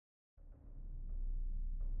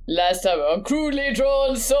Last time on crudely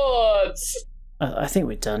drawn swords. I think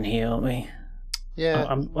we're done here, aren't we?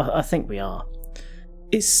 Yeah. I think we are.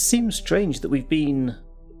 It seems strange that we've been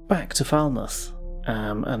back to Falmouth,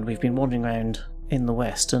 and we've been wandering around in the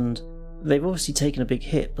west, and they've obviously taken a big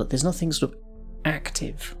hit, but there's nothing sort of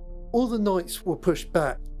active. All the knights were pushed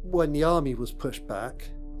back when the army was pushed back,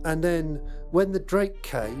 and then when the Drake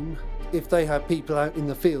came, if they had people out in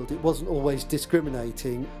the field, it wasn't always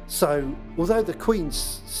discriminating. So although the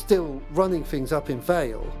Queen's still running things up in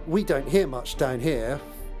Vale, we don't hear much down here.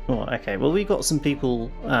 Oh, okay. Well, we got some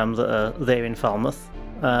people that are there in Falmouth.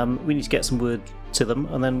 We need to get some word to them,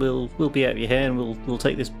 and then we'll be out of your hair, and we'll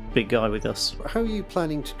take this big guy with us. How are you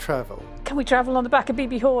planning to travel? Can we travel on the back of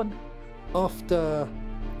BB Horn? After,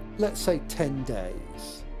 let's say, 10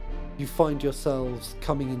 days, you find yourselves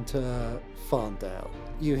coming into Farndale.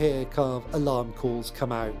 You hear kind of alarm calls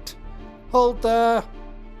come out. Hold there!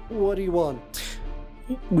 What do you want?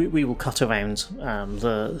 We will cut around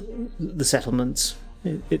the settlement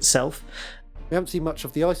itself. We haven't seen much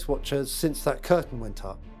of the Ice Watchers since that curtain went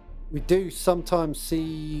up. We do sometimes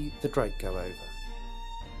see the Drake go over.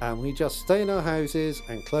 And we just stay in our houses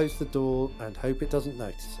and close the door and hope it doesn't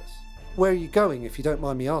notice us. Where are you going, if you don't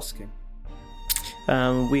mind me asking?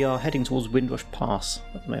 We are heading towards Windrush Pass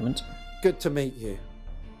at the moment. Good to meet you.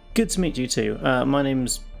 Good to meet you too. My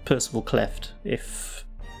name's Percival Cleft. If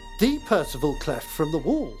The Percival Cleft from the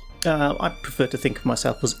Wall. I prefer to think of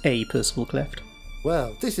myself as a Percival Cleft.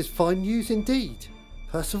 Well, this is fine news indeed.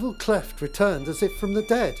 Percival Cleft returned as if from the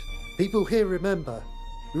dead. People here remember.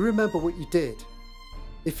 We remember what you did.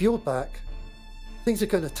 If you're back, things are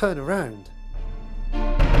going to turn around.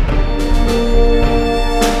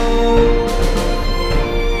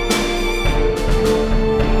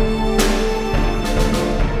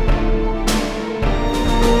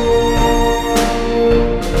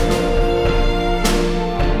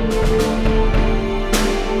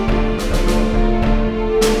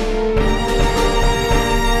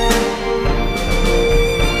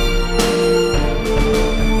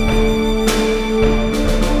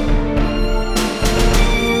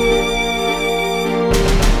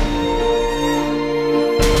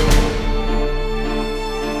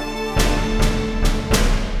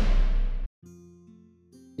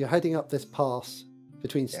 You're heading up this pass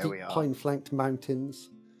between steep pine-flanked mountains,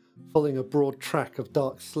 following a broad track of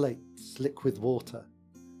dark slate slick with water.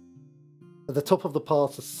 At the top of the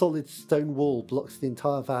pass, a solid stone wall blocks the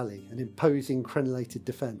entire valley, an imposing crenellated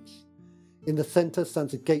defence. In the centre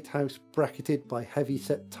stands a gatehouse bracketed by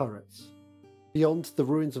heavy-set turrets. Beyond, the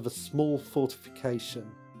ruins of a small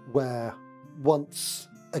fortification where once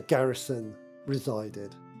a garrison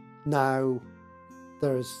resided. Now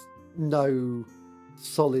there is no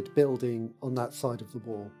solid building on that side of the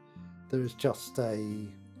wall. There is just the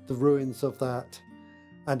ruins of that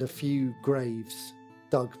and a few graves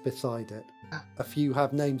dug beside it. A few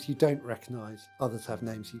have names you don't recognise, others have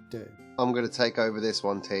names you do. I'm going to take over this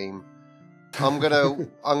one, team. I'm going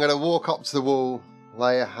to walk up to the wall,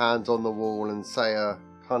 lay a hand on the wall and say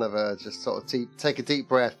just sort of take a deep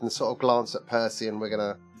breath and sort of glance at Percy, and we're going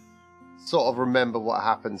to sort of remember what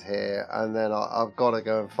happened here, and then I've got to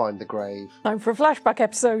go and find the grave. Time for a flashback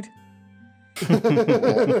episode.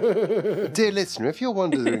 Dear listener, if you're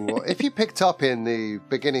wondering if you picked up in the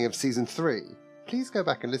beginning of season 3, please go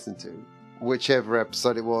back and listen to whichever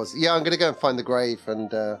episode it was. Yeah, I'm going to go and find the grave,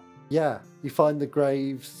 and Yeah, you find the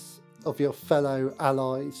graves of your fellow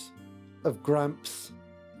allies, of Gramps.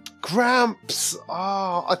 Gramps!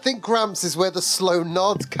 Oh, I think Gramps is where the slow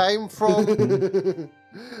nod came from.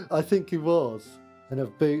 I think he was. And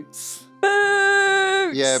of Boots.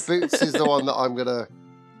 Boots! Yeah, Boots is the one that I'm going to...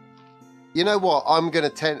 You know what? I'm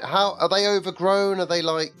going to How are they overgrown? Are they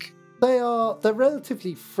like... They're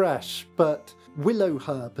relatively fresh, but willow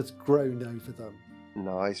herb has grown over them.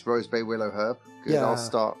 Nice. Rosebay willow herb. Good, Yeah. I'll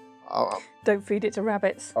start. Don't feed it to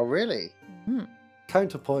rabbits. Oh, really?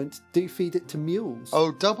 Counterpoint, do feed it to mules.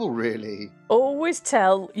 Oh, double really? Always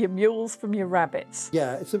tell your mules from your rabbits.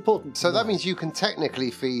 Yeah, it's important. So to that know, means you can technically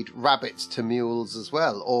feed rabbits to mules as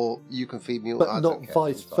well, or you can feed mules... I but don't not care.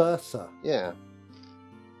 vice versa. Yeah.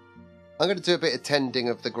 I'm going to do a bit of tending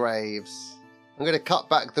of the graves. I'm going to cut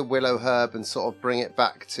back the willow herb and sort of bring it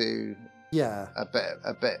back to Yeah. a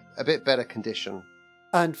bit better condition.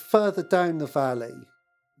 And further down the valley,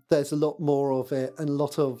 there's a lot more of it and a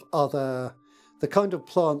lot of the kind of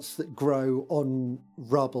plants that grow on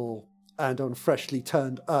rubble and on freshly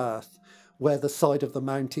turned earth where the side of the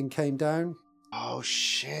mountain came down. Oh,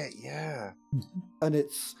 shit, yeah. And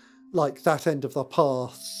it's like that end of the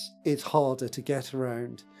pass is harder to get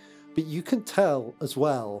around. But you can tell as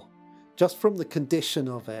well, just from the condition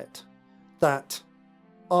of it, that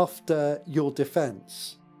after your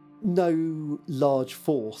defence, no large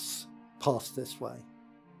force passed this way.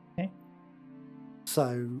 Okay.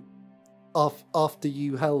 So, after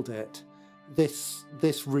you held it, this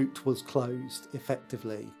route was closed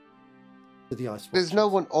effectively to the Ice Watchers. There's no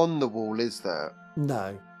one on the wall, is there?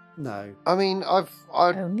 No. I mean,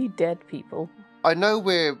 Only dead people. I know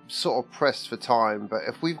we're sort of pressed for time, but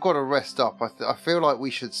if we've got to rest up, I feel like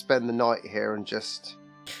we should spend the night here and just...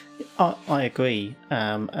 I agree,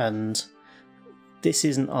 and this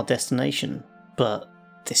isn't our destination, but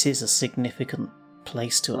this is a significant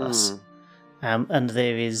place to us. And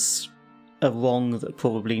there is a wrong that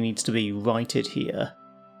probably needs to be righted here.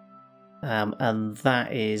 And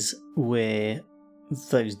that is where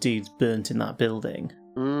those dudes burnt in that building.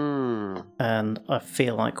 And I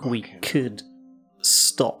feel like we could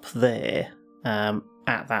stop there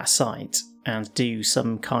at that site and do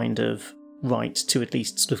some kind of rite to at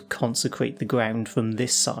least sort of consecrate the ground from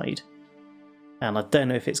this side. And I don't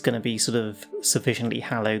know if it's going to be sort of sufficiently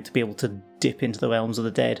hallowed to be able to dip into the realms of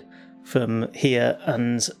the dead from here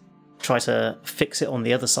and try to fix it on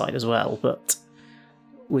the other side as well, but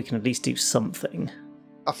we can at least do something.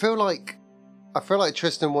 I feel like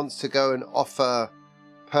Tristan wants to go and offer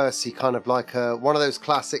Percy kind of like one of those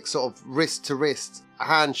classic sort of wrist to wrist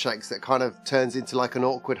handshakes that kind of turns into like an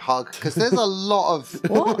awkward hug, because there's a lot of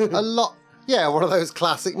one of those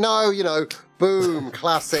classic boom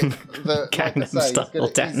classic Gangnam style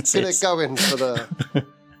dances. He's gonna go in for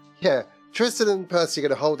the Tristan and Percy are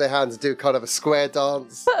gonna hold their hands and do kind of a square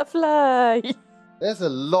dance. Butterfly! There's a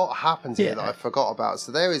lot happens here that I forgot about,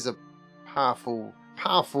 so there is a powerful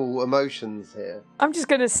emotions here. I'm just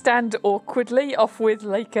going to stand awkwardly off with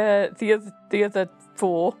like the other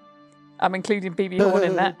four. I'm including BB Horn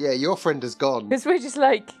in that. Yeah, your friend is gone. Because we're just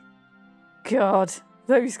like, God,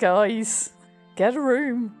 those guys, get a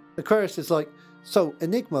room. Aquarius is like, so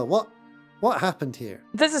Enigma, what happened here?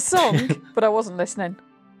 There's a song, but I wasn't listening.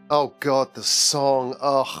 Oh God, the song.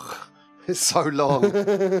 Ugh, it's so long.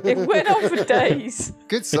 It went on for days.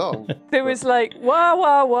 Good song. There was like, wah,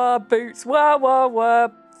 wah, wah, boots, wah, wah, wah,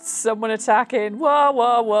 someone attacking, wah,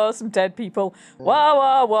 wah, wah, some dead people, wah,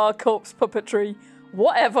 wah, wah, corpse puppetry,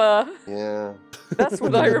 whatever. Yeah. That's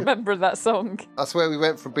what I remember of that song. That's where we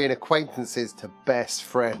went from being acquaintances to best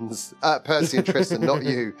friends. Percy and Tristan, not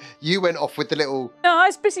you. You went off with the little... No, I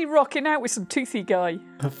was busy rocking out with some toothy guy.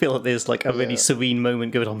 I feel like there's like a really serene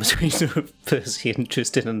moment going on between Percy and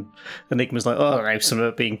Tristan, and Enigma's like, oh, I'm something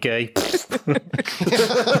about being gay.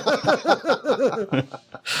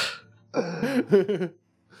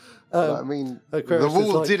 I mean, the Aquarius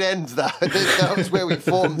wall did end that. That was where we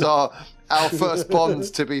formed our first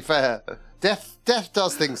bonds, to be fair. Death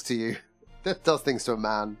does things to you. Death does things to a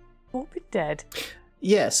man. We'll be dead.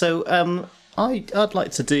 Yeah, so I'd like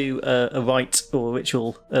to do a rite or a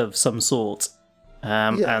ritual of some sort,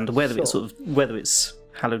 and whether it's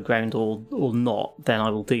hallowed ground or not, then I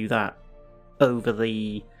will do that over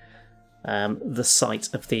the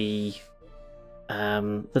site of the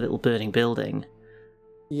little burning building.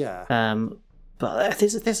 Yeah. But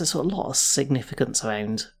there's a sort of lot of significance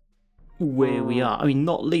around where we are. I mean,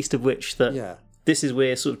 not least of which that this is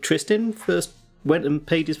where sort of Tristan first went and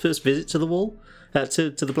paid his first visit to the wall,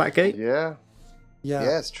 to the Black Gate. Yeah,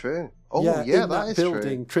 it's true. Oh, in that is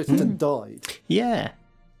building, true. Tristan died. Yeah.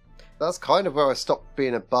 That's kind of where I stopped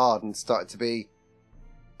being a bard and started to be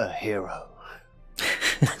a hero.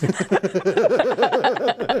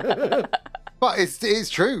 But it's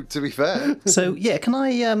true, to be fair. So yeah, can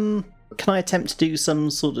I attempt to do some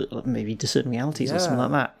sort of maybe discern realities or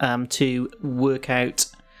something like that to work out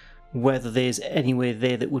whether there's anywhere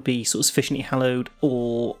there that would be sort of sufficiently hallowed,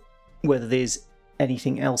 or whether there's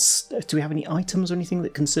anything else? Do we have any items or anything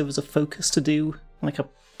that can serve as a focus to do like a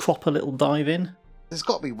proper little dive in? There's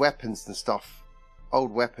got to be weapons and stuff,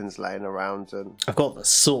 old weapons laying around. And I've got the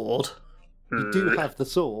sword. You do have the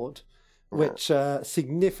sword, which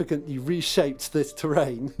significantly reshaped this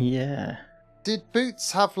terrain. Yeah. Did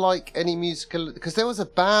Boots have like any musical? Because there was a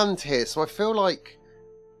band here, so I feel like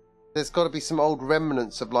there's got to be some old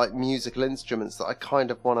remnants of like musical instruments that I kind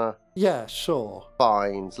of want to. Yeah, sure.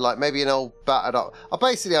 Find like maybe an old battered up.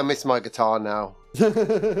 I miss my guitar now.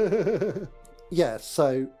 Yeah.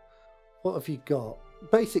 So, what have you got?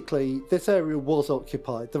 Basically, this area was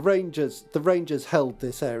occupied. The Rangers held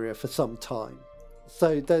this area for some time,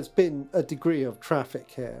 so there's been a degree of traffic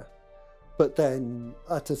here. But then,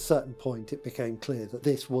 at a certain point, it became clear that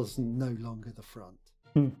this was no longer the front,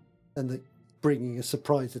 and that bringing a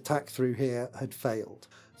surprise attack through here had failed.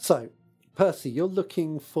 So, Percy, you're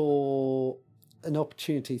looking for an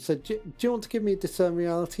opportunity. So, do you want to give me discern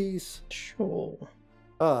realities? Sure.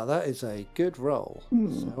 That is a good roll.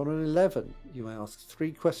 So on an 11, you ask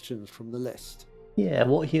 3 questions from the list. Yeah,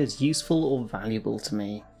 what here is useful or valuable to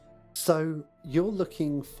me? So you're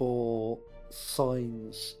looking for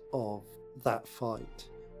signs of that fight.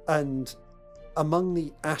 And among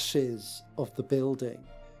the ashes of the building,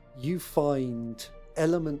 you find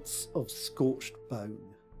elements of scorched bone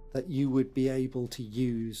that you would be able to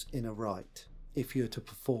use in a rite if you were to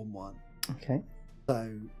perform one. Okay. So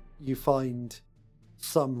you find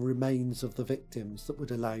some remains of the victims that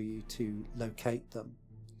would allow you to locate them.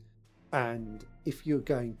 And if you're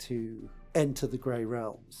going to enter the Grey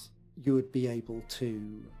Realms, you would be able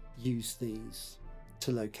to use these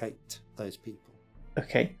to locate those people.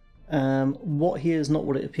 Okay. What here is not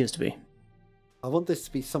what it appears to be? I want this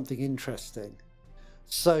to be something interesting.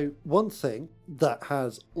 So one thing that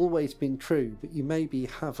has always been true, but you maybe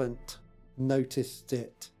haven't noticed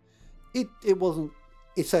it, it wasn't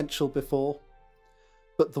essential before,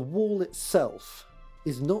 but the wall itself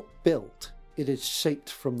is not built, it is shaped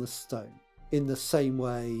from the stone in the same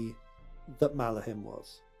way that Malahim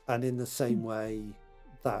was, and in the same way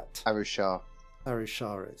that Arushar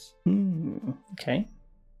is. Okay.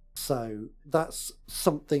 So that's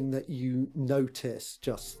something that you notice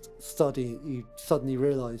just studying. You suddenly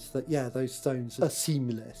realise that, yeah, those stones are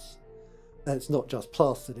seamless. And it's not just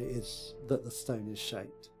plastered, it is that the stone is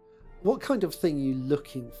shaped. What kind of thing are you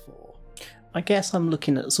looking for? I guess I'm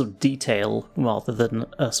looking at sort of detail rather than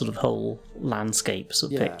a sort of whole landscape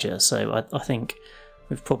sort of picture. So I think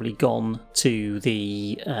we've probably gone to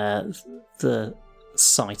the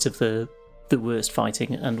site of the worst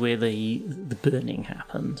fighting and where the burning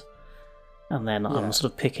happened, and then I'm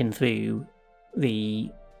sort of picking through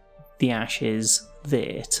the ashes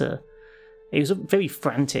there to. It was very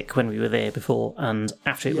frantic when we were there before, and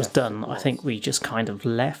after it was done, I think we just kind of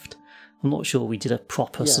left. I'm not sure we did a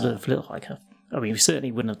proper sort of we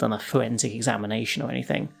certainly wouldn't have done a forensic examination or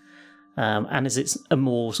anything. And as it's a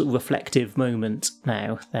more sort of reflective moment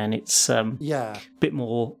now, then it's a bit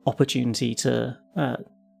more opportunity to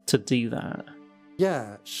do that.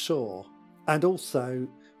 Yeah, sure. And also,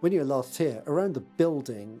 when you were last here, around the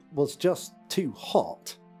building was just too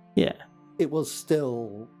hot. Yeah. It was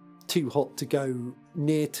still too hot to go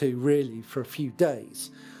near to, really, for a few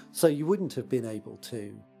days. So you wouldn't have been able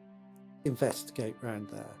to investigate around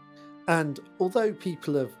there. And although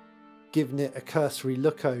people have given it a cursory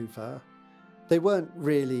look over, they weren't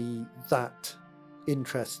really that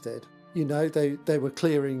interested. You know, they were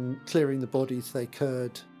clearing the bodies they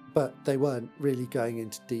could, but they weren't really going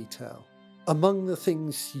into detail. Among the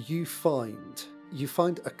things you find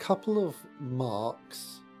a couple of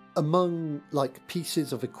marks. Among, like,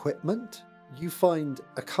 pieces of equipment, you find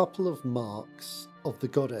a couple of marks of the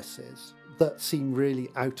goddesses that seem really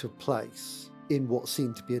out of place in what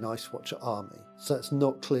seemed to be an Ice Watcher army. So it's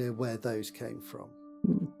not clear where those came from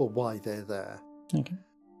or why they're there. Okay.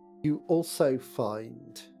 You also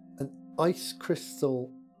find an ice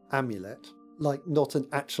crystal amulet, like not an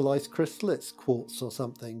actual ice crystal, it's quartz or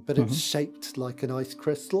something, but it's shaped like an ice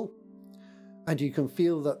crystal. And you can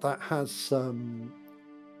feel that has some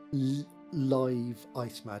live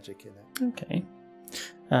ice magic in it. Okay.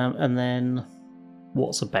 And then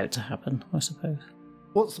what's about to happen, I suppose?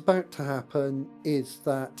 What's about to happen is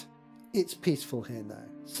that it's peaceful here now.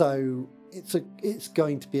 So it's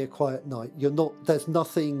going to be a quiet night. There's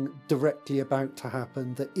nothing directly about to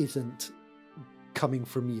happen that isn't coming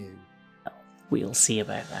from you. We'll see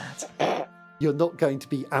about that. You're not going to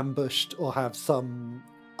be ambushed or have some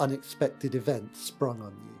unexpected event sprung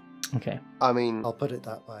on you. Okay. I mean, I'll put it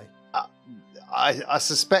that way. I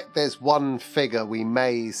suspect there's one figure we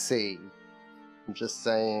may see. I'm just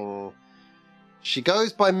saying, she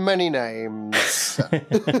goes by many names, but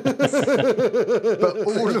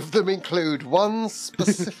all of them include one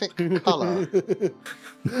specific colour.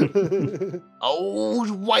 Old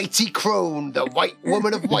Whitey Crone, the White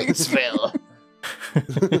Woman of Whitesville.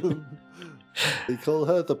 We call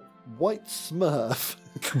her the White Smurf.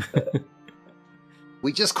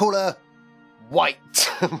 We just call her White.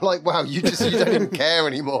 I'm like, wow, you don't even care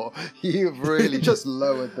anymore. You've really just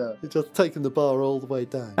lowered the... You've just taken the bar all the way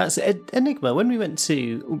down. That's Enigma. When we went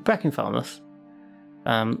back in Falmouth,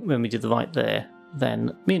 when we did the rite there,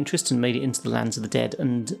 then me and Tristan made it into the lands of the dead,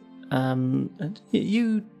 and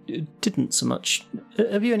you didn't so much.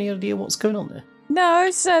 Have you any idea what's going on there? No,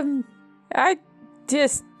 it's, I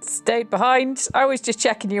just stayed behind. I was just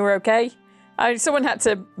checking you were okay. Someone had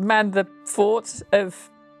to man the fort of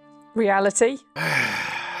reality.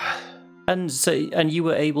 And you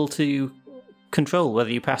were able to control whether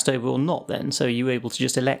you passed over or not then, so you were able to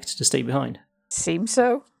just elect to stay behind? Seems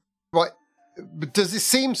so. Right. does it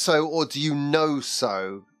seem so, or do you know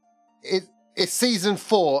so? It's season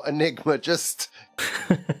 4 Enigma. Just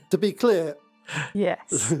To be clear,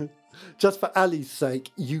 Yes. just for Ali's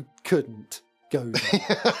sake, you couldn't go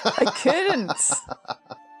there. I couldn't.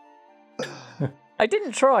 I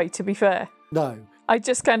didn't try, to be fair. No. I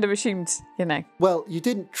just kind of assumed, you know. Well, you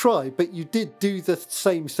didn't try, but you did do the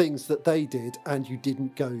same things that they did, and you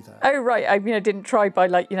didn't go there. Oh, right. I mean, I didn't try by,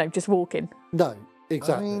 like, you know, just walking. No,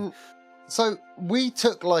 exactly. I mean, so we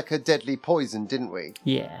took like a deadly poison, didn't we?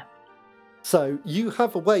 Yeah. So you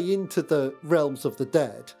have a way into the realms of the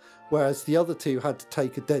dead, whereas the other two had to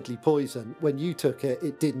take a deadly poison. When you took it,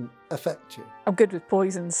 it didn't affect you. I'm good with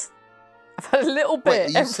poisons. I've had a little Wait, bit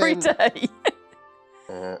are you every saying- day.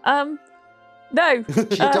 No.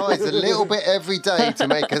 She dies a little bit every day to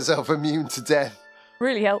make herself immune to death.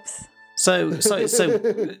 Really helps. So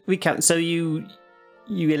recap. So you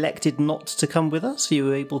elected not to come with us. You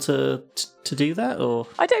were able to do that, or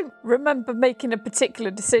I don't remember making a particular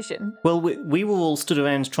decision. well, we were all stood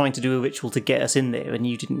around trying to do a ritual to get us in there, and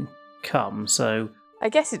you didn't come. So I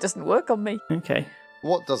guess it doesn't work on me. okay.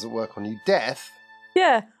 What doesn't work on you? Death?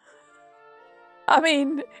 Yeah. I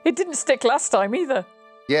mean, it didn't stick last time either.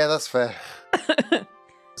 Yeah, that's fair.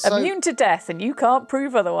 So, Immune to death, and you can't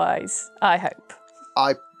prove otherwise. I hope.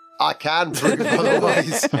 I can prove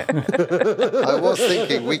otherwise. I was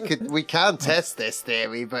thinking we can test this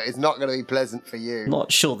theory, but it's not going to be pleasant for you.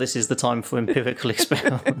 Not sure this is the time for empirical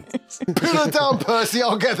experiments. Put her down, Percy.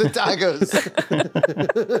 I'll get the daggers.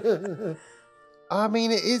 I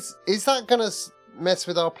mean, is that going to mess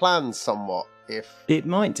with our plans somewhat? If It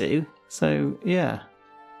might do. So yeah,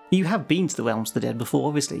 you have been to the realms of the dead before,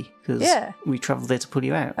 obviously, because Yeah. we travelled there to pull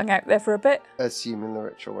you out. Hung out there for a bit. assuming the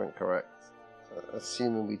ritual went correct,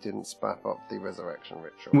 assuming we didn't spaff up the resurrection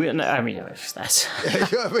ritual. No, I mean, that's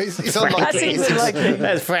It's unlikely. seems unlikely.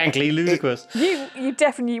 That's frankly ludicrous. You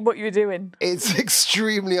definitely knew what you were doing. It's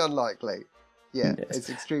extremely unlikely. Yeah, Yes. it's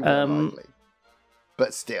extremely unlikely.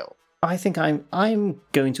 But still. I think I'm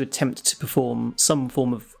going to attempt to perform some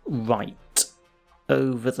form of rite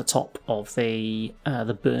over the top of the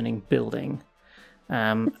burning building.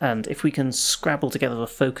 And if we can scrabble together a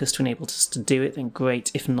focus to enable us to do it, then great.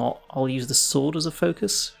 If not, I'll use the sword as a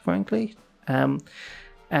focus, frankly.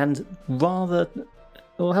 And rather,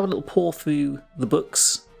 we'll have a little pour through the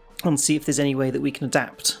books and see if there's any way that we can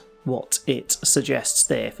adapt what it suggests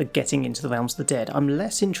there for getting into the realms of the dead. I'm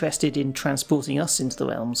less interested in transporting us into the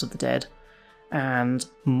realms of the dead and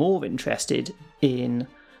more interested in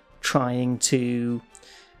trying to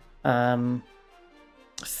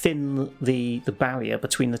thin the barrier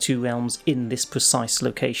between the two realms in this precise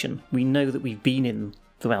location. We know that we've been in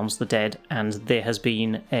the realms of the dead and there has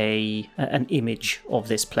been an image of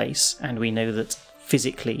this place, and we know that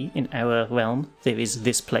physically in our realm there is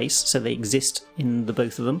this place, so they exist in the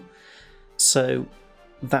both of them. So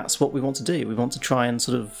that's what we want to do. We want to try and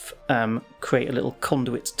sort of create a little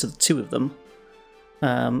conduit to the two of them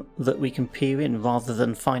that we can peer in, rather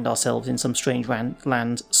than find ourselves in some strange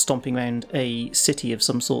land stomping around a city of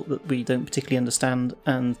some sort that we don't particularly understand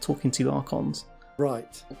and talking to archons.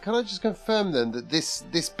 Right. Can I just confirm then that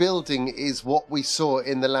this building is what we saw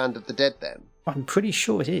in the Land of the Dead then? I'm pretty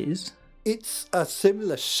sure it is. It's a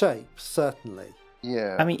similar shape, certainly.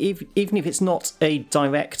 Yeah. I mean, even if it's not a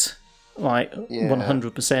direct, like,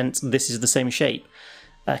 100%, this is the same shape,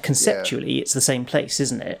 conceptually it's the same place,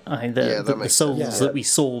 isn't it? I mean, the souls sense. that we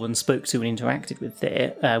saw and spoke to and interacted with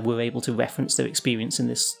there were able to reference their experience in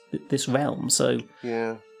this realm. So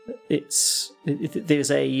yeah. there's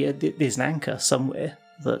an anchor somewhere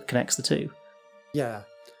that connects the two. Yeah.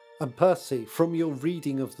 And Percy, from your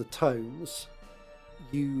reading of the tomes,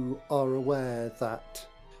 you are aware that...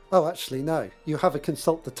 Oh, actually, no. You have a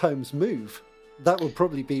consult the tomes move. That would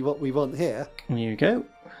probably be what we want here. Here you go.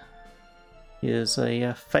 Here's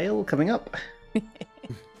a fail coming up.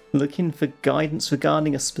 Looking for guidance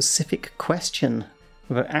regarding a specific question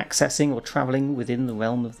about accessing or travelling within the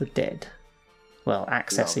realm of the dead. Well,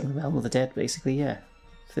 accessing the realm of the dead, basically, yeah.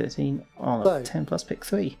 13 on So- 10 plus pick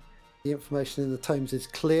 3. The information in the tomes is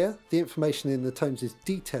clear, the information in the tomes is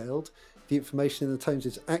detailed, the information in the tomes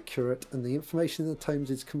is accurate, and the information in the tomes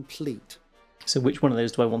is complete. So which one of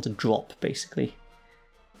those do I want to drop, basically?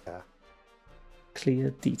 Yeah.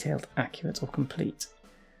 Clear, detailed, accurate, or complete?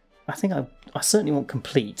 I think I certainly want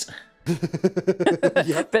complete.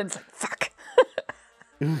 Ben's like, fuck.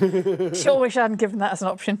 Sure wish I hadn't given that as an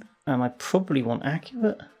option. And I probably want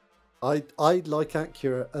accurate. I'd like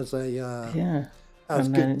accurate as a Yeah. as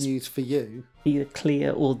And then good it's news for you. either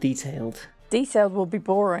clear or detailed. Detailed will be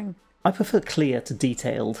boring. I prefer clear to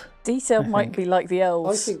detailed. Detailed I might think. be like the I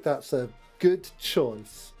elves. think that's a good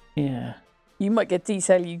choice. Yeah. You might get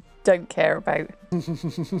detail you don't care about.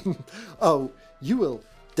 Oh, you will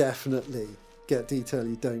definitely get detail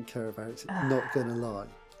you don't care about. Not going to lie.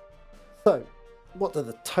 So, what do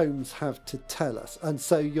the tomes have to tell us? And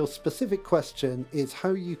so your specific question is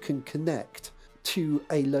how you can connect to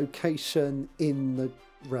a location in the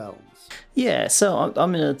realms. Yeah, so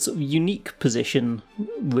I'm in a sort of unique position,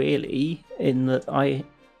 really, in that I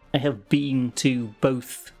have been to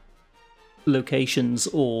both locations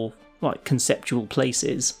or like conceptual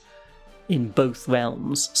places in both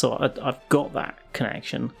realms, so I've got that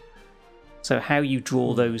connection. So how you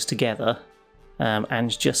draw those together and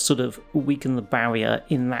just sort of weaken the barrier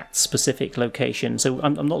in that specific location. So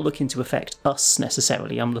I'm not looking to affect us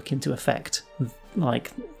necessarily, I'm looking to affect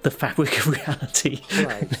like the fabric of reality.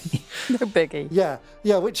 Right. No biggie.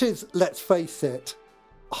 Yeah, which is, let's face it,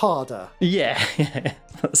 harder. Yeah,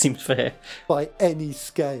 that seems fair. By any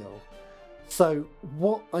scale. So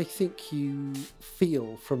what I think you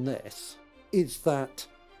feel from this is that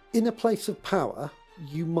in a place of power,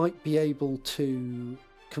 you might be able to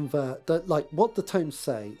convert that. Like what the tomes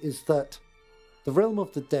say is that the realm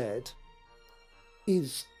of the dead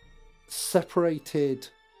is separated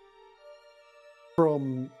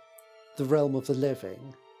from the realm of the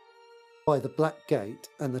living by the Black Gate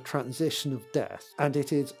and the transition of death, and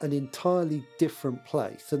it is an entirely different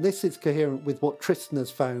place. And this is coherent with what Tristan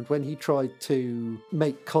has found when he tried to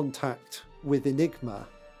make contact with Enigma,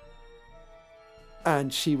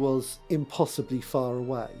 and she was impossibly far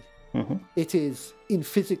away. Mm-hmm. It is, in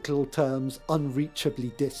physical terms,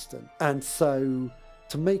 unreachably distant. And so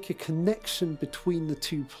to make a connection between the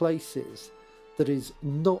two places that is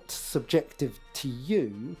not subjective to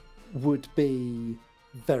you would be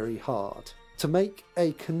very hard. To make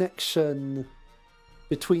a connection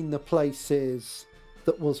between the places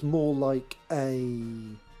that was more like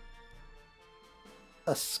a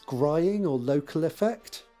scrying or local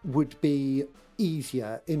effect would be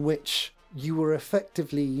easier, in which you were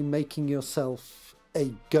effectively making yourself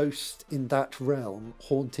a ghost in that realm,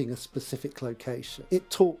 haunting a specific location.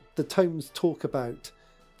 The tomes talk about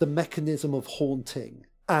the mechanism of haunting,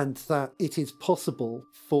 and that it is possible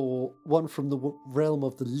for one from the realm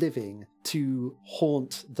of the living to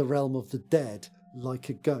haunt the realm of the dead like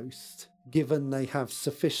a ghost, given they have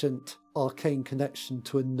sufficient arcane connection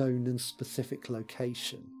to a known and specific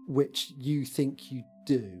location, which you think you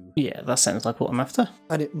do. Yeah, that sounds like what I'm after.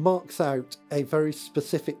 And it marks out a very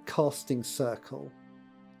specific casting circle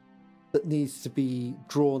that needs to be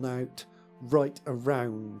drawn out right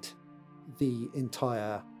around the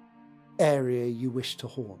entire area you wish to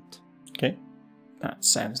haunt. Okay, that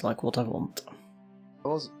sounds like what I want.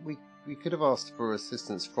 We could have asked for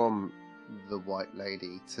assistance from the White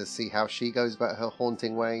Lady to see how she goes about her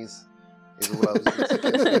haunting ways. Is all I was going to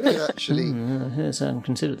suggest. We could actually. Yes, I haven't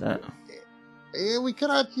considered that. Yeah, we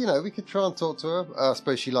could add. We could try and talk to her. I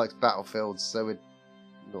suppose she likes battlefields, so we'd.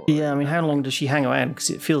 Yeah, I mean, how long does she hang around? Because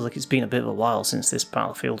it feels like it's been a bit of a while since this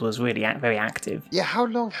battlefield was really very active. Yeah, how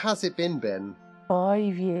long has it been, Ben?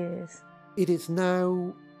 5 years. It is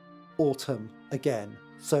now autumn again,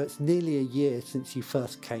 so it's nearly a year since you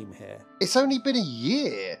first came here. It's only been a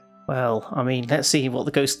year. Well, I mean, let's see what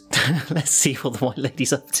the White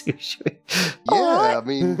Lady's up to, shall we? Yeah, Alright. I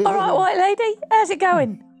mean. All right, White Lady, how's it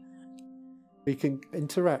going? We can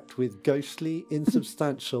interact with ghostly,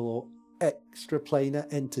 insubstantial, or extraplanar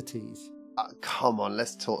entities. Come on,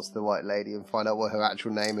 let's talk to the White Lady and find out what her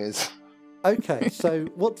actual name is. Okay, so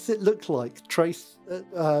what does it look like?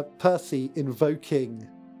 Percy invoking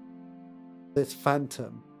this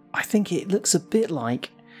phantom. I think it looks a bit like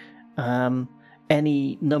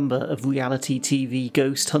any number of reality TV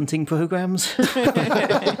ghost hunting programs.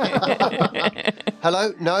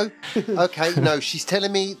 Hello? No? Okay, no, she's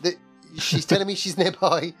telling me she's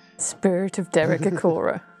nearby. Spirit of Derek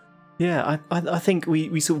Akora. Yeah, I think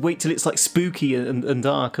we sort of wait till it's like spooky and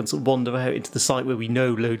dark and sort of wander out into the site where we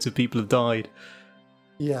know loads of people have died.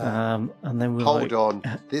 Yeah. And then we're Hold on.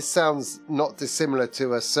 This sounds not dissimilar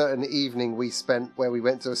to a certain evening we spent where we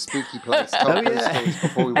went to a spooky place.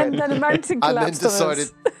 Before we went. And then a mountain collapsed and then decided,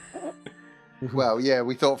 well, yeah,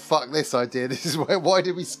 we thought, fuck this idea. This is why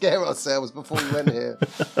did we scare ourselves before we went here?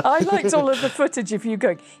 I liked all of the footage of you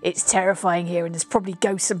going, it's terrifying here and there's probably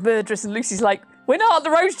ghosts and murderers, and Lucy's like, we're not,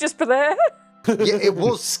 the road's just for there. Yeah, it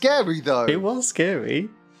was scary though. It was scary.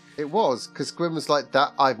 It was, because Grim was like,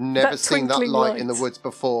 I've never seen that light in the woods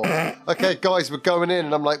before. Okay, guys, we're going in.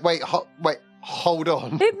 And I'm like, wait, hold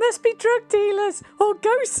on. It must be drug dealers or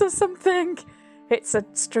ghosts or something. It's a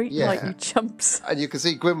street light, you chumps. And you can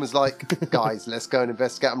see Grim was like, guys, let's go and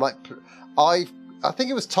investigate. I'm like, I think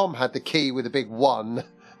it was Tom had the key with a big 1.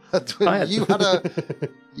 You had a...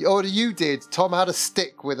 Or you did. Tom had a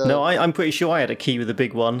stick with a... No, I'm pretty sure I had a key with a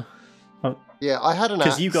big one. Yeah, I had an axe.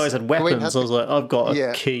 Because you guys had weapons, I was like, I've got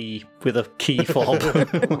a key with a key fob.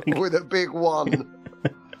 With a big one.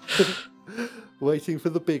 Waiting for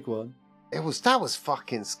the big one. That was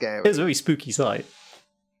fucking scary. It was a very spooky sight.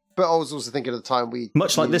 But I was also thinking at the time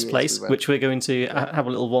much like this place, which we're going to have a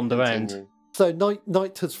little wander around. So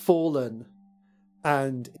night has fallen,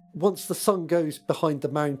 and once the sun goes behind the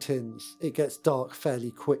mountains, it gets dark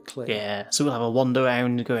fairly quickly. Yeah, so we'll have a wander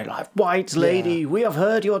around going like, White Lady, we have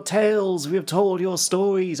heard your tales, we have told your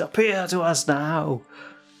stories, appear to us now.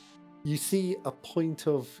 You see a point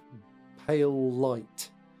of pale light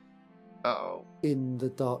in the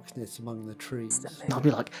darkness among the trees. And I'll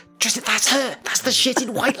be like, Tristan, that's her! That's the shitting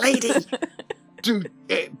White Lady! Dude,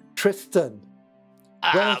 Tristan,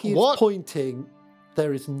 where he is pointing,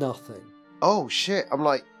 there is nothing. Oh, shit. I'm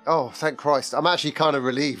like, oh, thank Christ. I'm actually kind of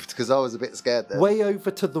relieved because I was a bit scared there. Way over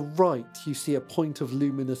to the right, you see a point of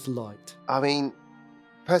luminous light. I mean,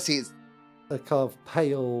 Percy, it's... A kind of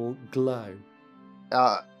pale glow.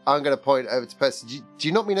 I'm going to point over to Percy. Do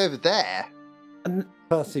you not mean over there?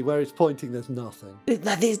 Percy, where he's pointing, there's nothing.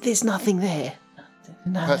 There's nothing there.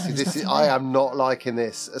 No, Percy, I am not liking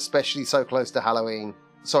this, especially so close to Halloween.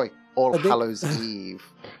 Sorry, All Hallows Eve.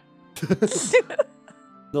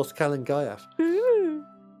 North Calangaeaf.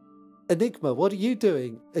 Enigma, what are you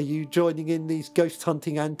doing? Are you joining in these ghost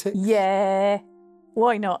hunting antics? Yeah.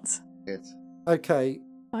 Why not? Good. Okay.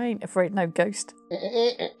 I ain't afraid no ghost.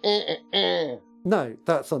 No,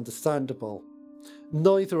 that's understandable.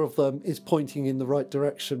 Neither of them is pointing in the right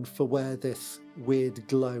direction for where this weird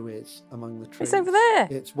glow is among the trees. It's over there.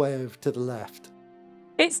 It's way over to the left.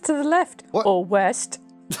 It's to the left. What? Or west.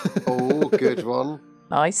 Oh, good one.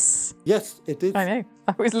 Nice. Yes, it is. I know.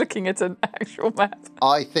 I was looking at an actual map.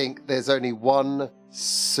 I think there's only one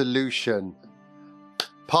solution.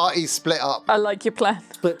 Party split up. I like your plan.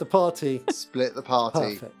 Split the party. Split the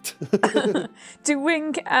party. Perfect. Do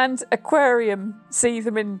Wing and Aquarium see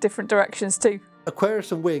them in different directions too?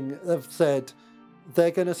 Aquarius and Wing have said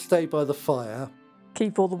they're going to stay by the fire.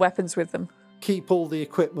 Keep all the weapons with them. Keep all the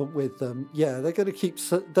equipment with them. Yeah, they're going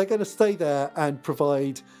to stay there and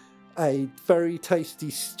provide a very tasty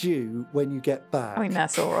stew when you get back. I mean,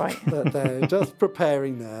 that's all right. But they're just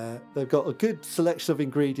preparing there. They've got a good selection of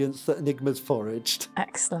ingredients that Enigma's foraged.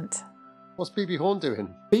 Excellent. What's BB Horn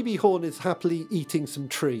doing? BB Horn is happily eating some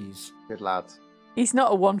trees. Good lad. He's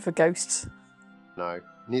not a one for ghosts. No,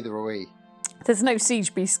 neither are we. There's no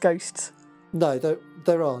Siege Beast ghosts. No,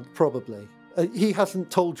 there aren't, probably. He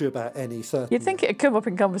hasn't told you about any, certainly. You'd think it'd come up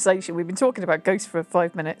in conversation. We've been talking about ghosts for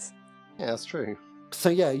 5 minutes. Yeah, that's true. So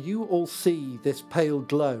yeah, you all see this pale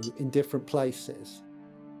glow in different places.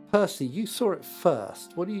 Percy, you saw it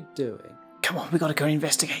first. What are you doing? Come on, we got to go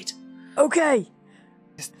investigate. Okay.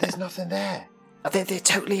 There's nothing there. There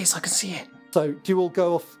totally is, I can see it. So do you all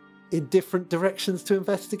go off in different directions to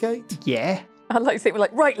investigate? Yeah. I like to think we're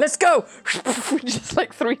like, right, let's go. Just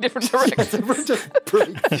like 3 different directions. We're just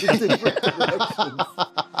breaking in different directions.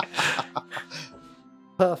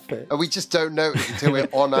 Perfect. And we just don't notice until we're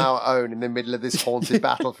on our own in the middle of this haunted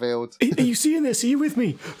battlefield. Are you seeing this? Are you with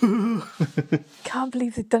me? Can't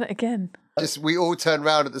believe they've done it again. We all turn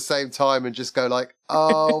around at the same time and just go like,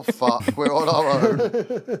 oh, fuck, we're on our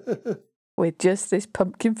own. We're just this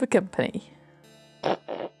pumpkin for company.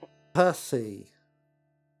 Percy,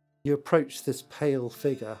 you approach this pale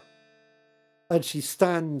figure, and she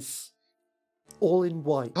stands all in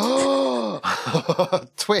white.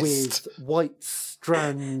 Twist. With white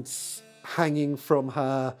strands hanging from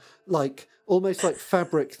her, almost like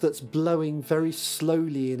fabric that's blowing very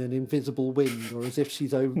slowly in an invisible wind, or as if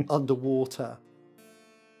she's underwater.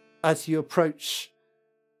 As you approach,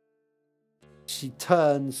 she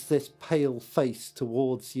turns this pale face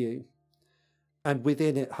towards you, and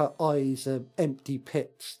within it her eyes are empty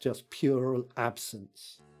pits, just pure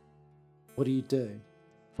absence. What do you do?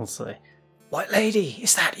 I'll say, White Lady,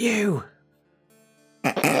 is that you?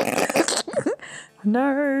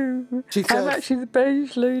 No, She I'm says, actually the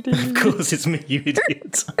beige lady. Of course it's me, you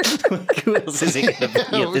idiot. Who else is it going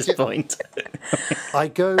to be at this point? I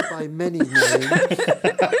go by many names.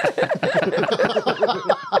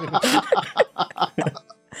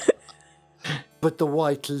 But the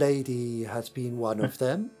White Lady has been one of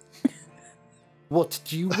them. What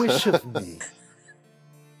do you wish of me,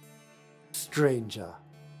 stranger?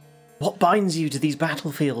 What binds you to these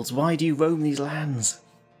battlefields? Why do you roam these lands?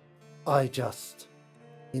 I just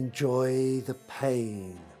enjoy the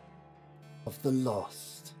pain of the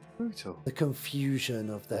lost. Brutal. The confusion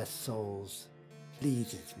of their souls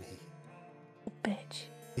pleases me. Bitch.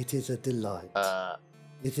 It is a delight.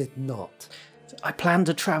 is it not? I plan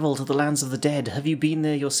to travel to the lands of the dead. Have you been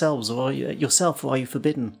there yourselves, or are you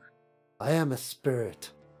forbidden? I am a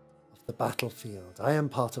spirit of the battlefield. I am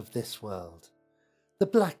part of this world. The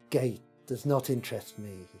Black Gate does not interest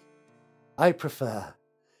me. I prefer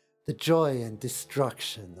the joy and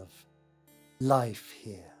destruction of life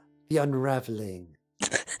here, the unraveling.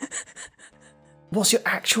 What's your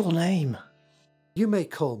actual name? You may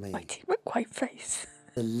call me Mighty McWhiteface.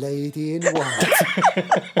 the Lady in White.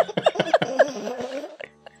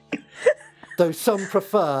 Though some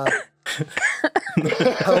prefer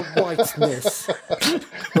her whiteness,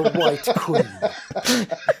 the White Queen.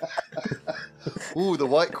 Ooh, the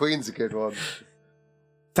White Queen's a good one.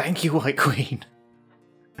 Thank you, White Queen.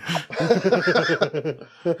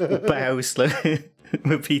 Bow slowly,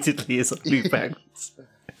 repeatedly as I move backwards.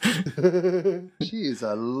 She is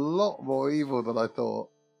a lot more evil than I thought.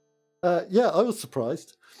 Yeah, I was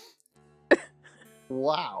surprised.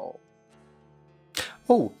 Wow.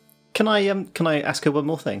 Oh, can I ask her one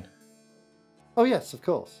more thing? Oh yes, of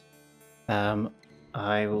course.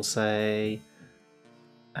 I will say,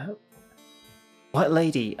 White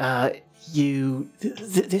Lady,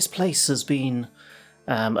 this place has been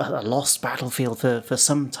a lost battlefield for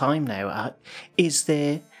some time now. Is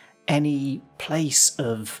there any place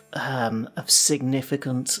of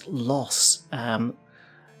significant loss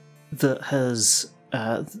that has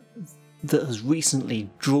recently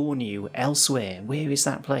drawn you elsewhere? Where is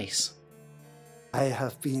that place? I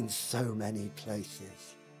have been so many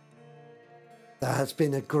places. There has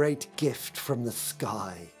been a great gift from the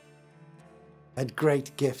sky, and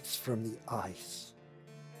great gifts from the ice.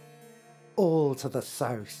 All to the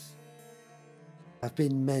south have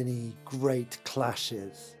been many great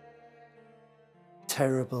clashes,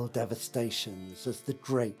 terrible devastations as the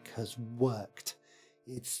Drake has worked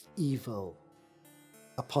its evil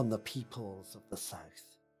upon the peoples of the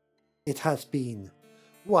south. It has been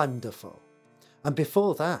wonderful. And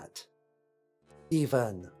before that,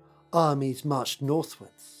 even armies marched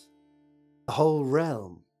northwards, the whole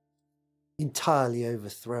realm entirely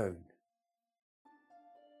overthrown.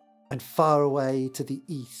 And far away to the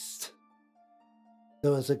east,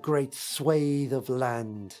 there was a great swathe of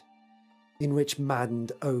land in which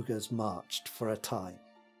maddened ogres marched for a time.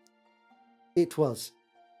 It was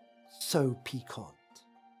so piquant.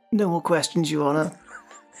 No more questions, Your Honour.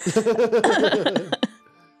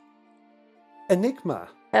 Enigma,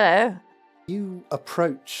 Hello. you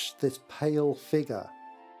approach this pale figure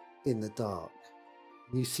in the dark.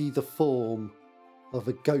 You see the form of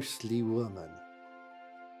a ghostly woman,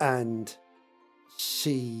 and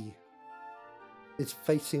she is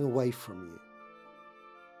facing away from you,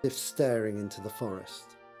 as if staring into the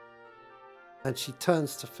forest. And she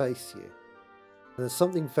turns to face you. And there's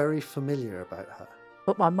something very familiar about her.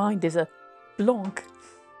 But my mind is a blank.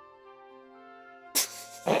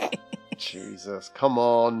 Jesus, come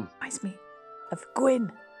on. Reminds me of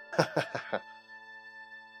Gwyn.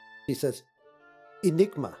 She says,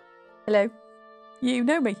 Enigma, Hello. You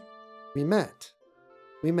know me? we met.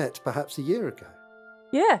 We met perhaps a year ago.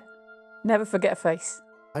 Yeah. Never forget a face.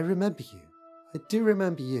 I remember you. I do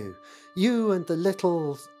remember you. You and the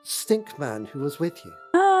little stink man who was with you.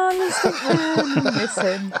 Ah, you miss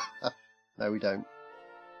him. No, we don't.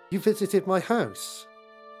 You visited my house.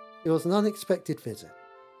 It was an unexpected visit.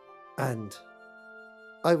 And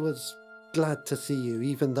I was glad to see you,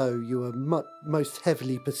 even though you were most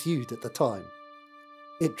heavily pursued at the time.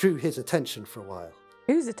 It drew his attention for a while.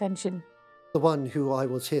 Whose attention? The one who I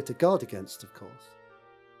was here to guard against, of course.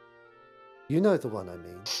 You know the one I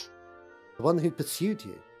mean. The one who pursued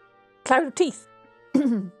you. Cloud of Teeth.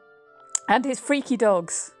 And his freaky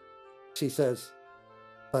dogs. She says,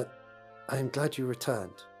 but I am glad you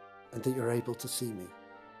returned and that you're able to see me.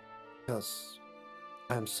 Because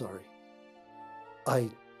I am sorry. I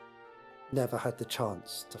never had the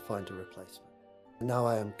chance to find a replacement. And now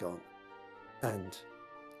I am gone. And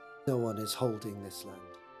no one is holding this land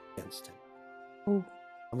against him. Ooh.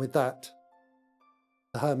 And with that,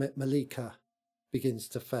 the hermit Malika begins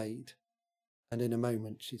to fade. And in a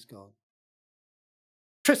moment, she's gone.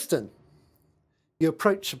 Tristan, you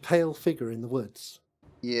approach a pale figure in the woods.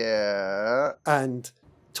 Yeah. And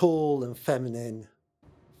tall and feminine,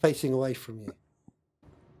 facing away from you.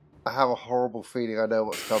 I have a horrible feeling I know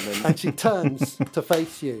what's coming. And she turns to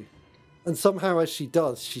face you. And somehow as she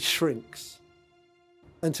does, she shrinks.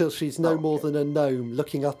 Until she's no more than a gnome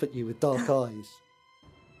looking up at you with dark eyes.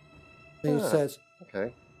 And he says,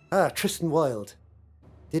 Okay. Ah, Tristan Wilde,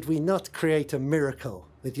 did we not create a miracle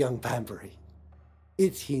with young Banbury?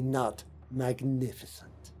 Is he not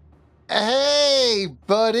magnificent? Hey,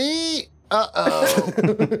 buddy! Uh-oh.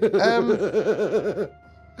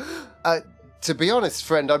 To be honest,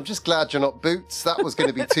 friend, I'm just glad you're not Boots. That was going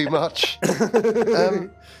to be too much.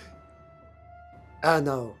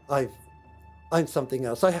 No, I'm something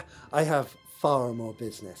else. I have far more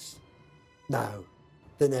business now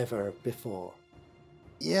than ever before.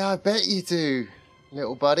 Yeah, I bet you do,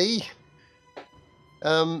 little buddy.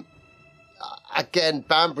 Again,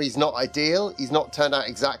 Banbury's not ideal. He's not turned out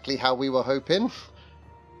exactly how we were hoping.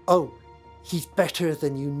 Oh, he's better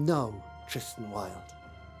than you know, Tristan Wilde.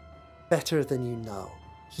 Better than you know.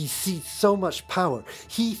 He sees so much power.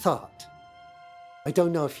 He thought, I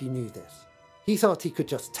don't know if you knew this, he thought he could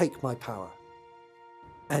just take my power.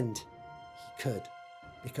 And he could,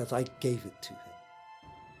 because I gave it to him.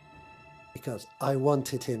 Because I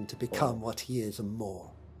wanted him to become what he is and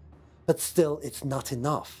more. But still, it's not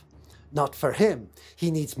enough. Not for him.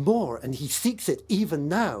 He needs more, and he seeks it even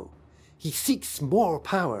now. He seeks more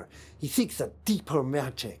power. He seeks a deeper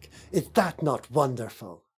magic. Is that not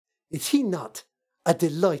wonderful? Is he not a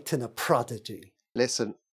delight and a prodigy?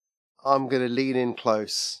 Listen, I'm going to lean in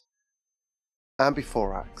close.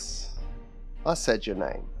 Ambiphorax, I said your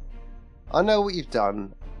name. I know what you've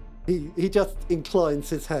done. He just inclines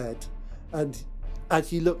his head, and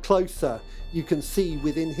as you look closer, you can see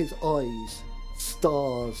within his eyes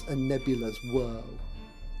stars and nebulas whirl.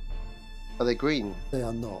 Are they green? They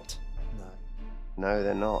are not, no. No,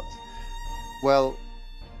 they're not. Well,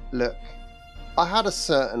 look, I had a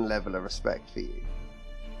certain level of respect for you.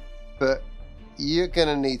 But you're going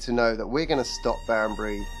to need to know that we're going to stop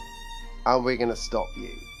Banbury, and we're going to stop you.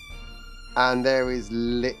 And there is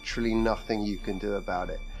literally nothing you can do about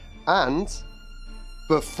it. And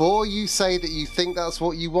before you say that you think that's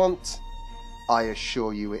what you want, I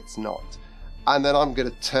assure you it's not. And then I'm going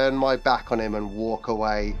to turn my back on him and walk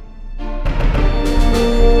away.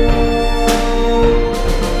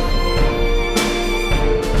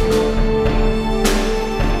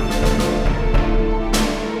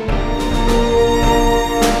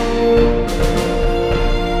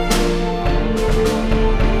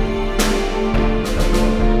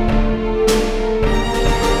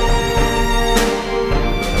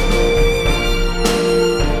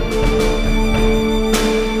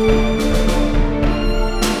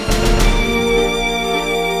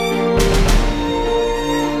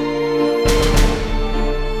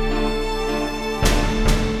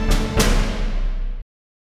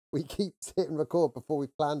 We keep hitting record before we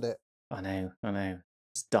planned it. I know.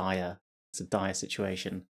 It's dire. It's a dire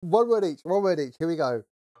situation. One word each. Here we go.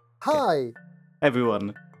 Hi,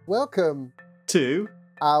 Everyone, welcome to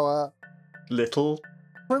our little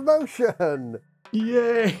promotion.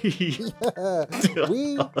 yay! Yeah.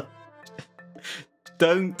 We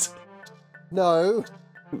don't know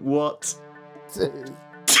what. to.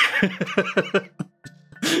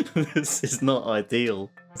 This is not ideal.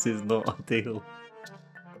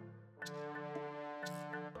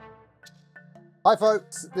 Hi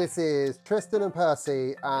folks, this is Tristan and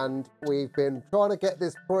Percy, and we've been trying to get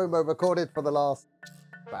this promo recorded for the last,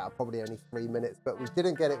 probably only 3 minutes, but we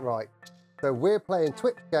didn't get it right. So we're playing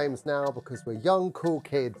Twitch games now because we're young, cool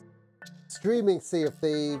kids, streaming Sea of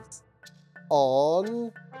Thieves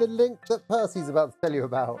on the link that Percy's about to tell you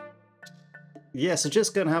about. Yeah, so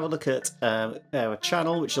just go and have a look at our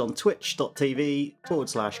channel, which is on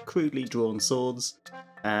twitch.tv/crudely drawn swords.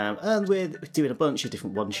 And we're doing a bunch of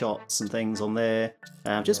different one-shots and things on there.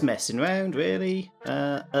 Just messing around, really,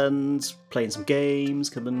 and playing some games.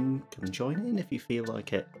 Come and join in if you feel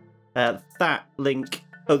like it. That link...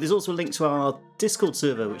 Oh, there's also a link to our Discord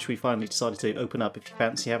server, which we finally decided to open up if you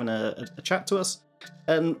fancy having a chat to us.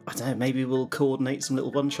 And, I don't know, maybe we'll coordinate some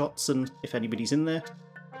little one-shots, and if anybody's in there,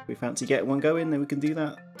 if we fancy getting one going, then we can do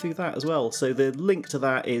that as well. So the link to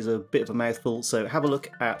that is a bit of a mouthful, so have a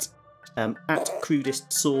look at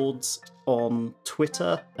Crudest Swords on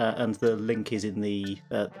Twitter, and the link is in the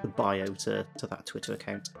bio to that Twitter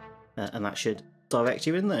account, and that should direct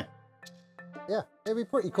you in there. Yeah, it'd be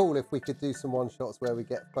pretty cool if we could do some one-shots where we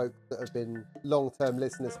get folks that have been long-term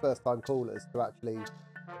listeners, first-time callers, to actually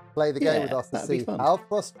play the game with us and see how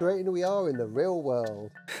frustrating we are in the real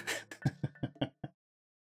world.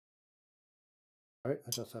 All right,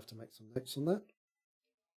 I just have to make some notes on that.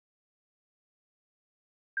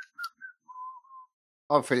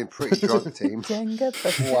 I'm feeling pretty drunk, team.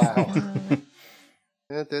 Wow.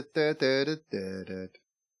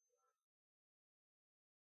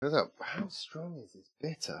 How strong is this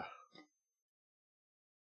bitter?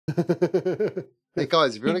 Hey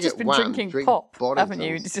guys, if you want to get been whammed, drinking drink pop, Bonnetons. haven't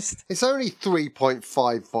you? It's only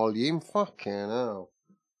 3.5 volume. Fucking hell.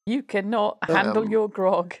 You cannot handle your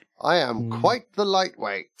grog. I am quite the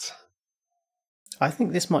lightweight. I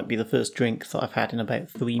think this might be the first drink that I've had in about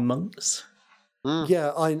 3 months.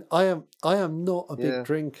 Yeah, I am not a big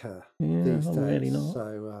drinker these I'm days. really not.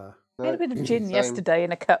 So I had a bit of gin yesterday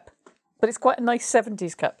in a cup, but it's quite a nice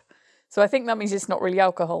 70s cup. So I think that means it's not really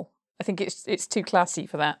alcohol. I think it's too classy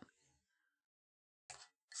for that.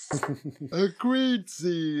 Agreed,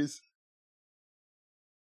 Z's.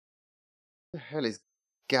 The hell is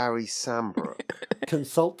Gary Sambrook?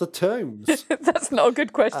 consult the tomes. That's not a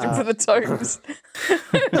good question for the tomes.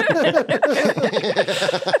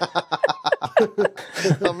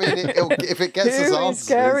 I mean, if it gets us Who answers. is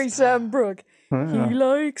Gary Sambrook? He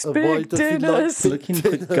likes And why big does he like dinners. big Looking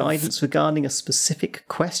for guidance regarding a specific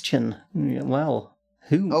question. Well,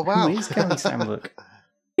 who is Gary Sambrook?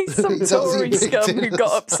 He's some He does Tory eat big scum who dinners.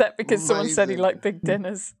 got upset because someone said he Amazing. liked big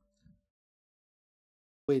dinners.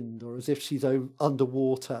 Wind, or as if she's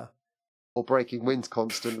underwater. Or breaking winds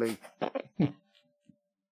constantly.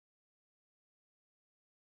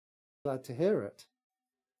 Glad to hear it.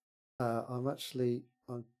 I'm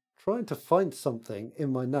trying to find something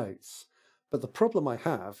in my notes, but the problem I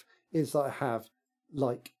have is that I have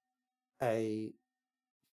like a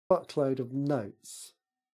fuckload of notes.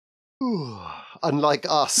 Unlike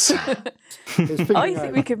us. I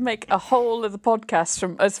think we could make a whole of the podcast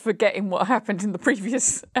from us forgetting what happened in the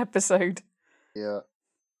previous episode. Yeah.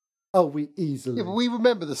 Oh, we easily. Yeah, but we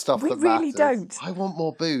remember the stuff We that really matters. don't. I want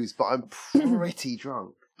more booze, but I'm pretty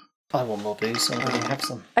drunk. I want more booze, so I'm going to have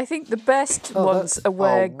some. I think the best ones are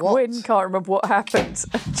where what? Gwyn can't remember what happened,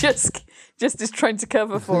 and just is trying to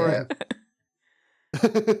cover for it.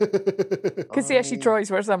 Because he actually tries,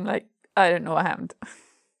 whereas I'm like, I don't know what happened.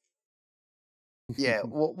 Yeah,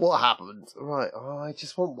 what happened? Right, I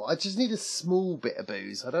just need a small bit of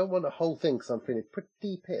booze. I don't want the whole thing because I'm feeling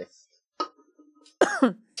pretty pissed.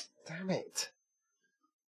 Damn it.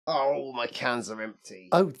 Oh, my cans are empty.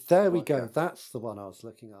 Oh, there we Okay. go. That's the one I was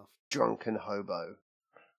looking after. Drunken hobo.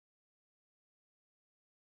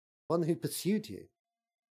 One who pursued you.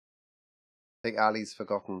 I think Ali's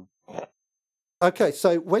forgotten. Okay,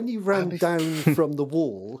 so when you ran down from the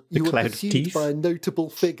wall, The you were cloud of pursued teeth. by a notable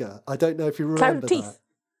figure. I don't know if you Cloud remember of teeth.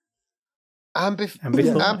 that. And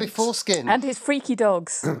before- before skin. And his freaky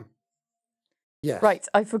dogs. Yes. Right,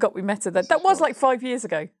 I forgot we met her then. That was like 5 years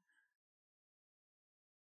ago.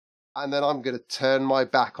 And then I'm going to turn my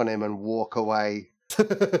back on him and walk away. No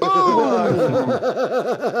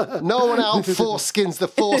one out foreskins the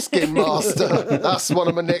foreskin master. That's one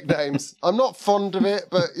of my nicknames. I'm not fond of it,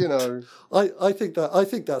 but you know. I think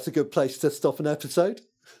that's a good place to stop an episode.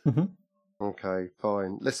 Okay,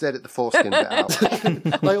 fine. Let's edit the foreskin bit out.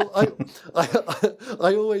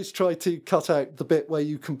 I always try to cut out the bit where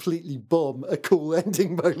you completely bomb a cool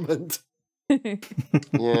ending moment.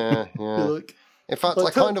 Yeah. Like, In fact, I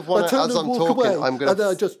kind of want to, as I'm talking, I'm going and then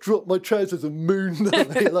I just drop my trousers and moon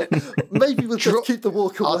them. Like, maybe we'll just keep the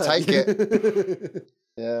walk away. I'll take it.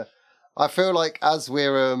 Yeah. I feel like as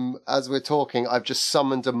we're talking, I've just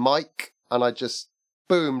summoned a mic and I just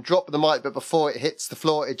boom, drop the mic, but before it hits the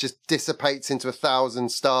floor, it just dissipates into 1,000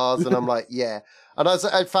 stars, and I'm like, yeah. And as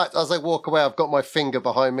I walk away, I've got my finger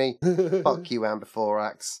behind me. Fuck you,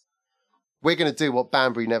 Ambithorax. We're going to do what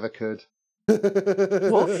Banbury never could.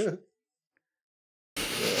 What?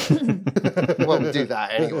 Well, we do that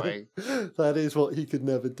anyway. That is what he could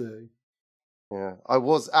never do. Yeah, I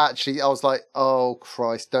was like, oh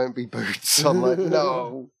Christ, don't be Boots. I'm like,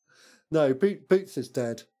 no. No, Boots is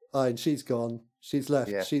dead. And she's gone. She's left.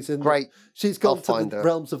 Yeah. She's in. Great. She's gone I'll to find the her.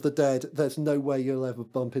 realms of the dead. There's no way you'll ever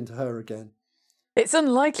bump into her again. It's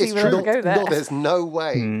unlikely It's we'll ever true. go there. There's no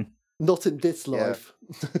way. Not in this Yeah. life.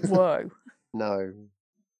 Whoa. No.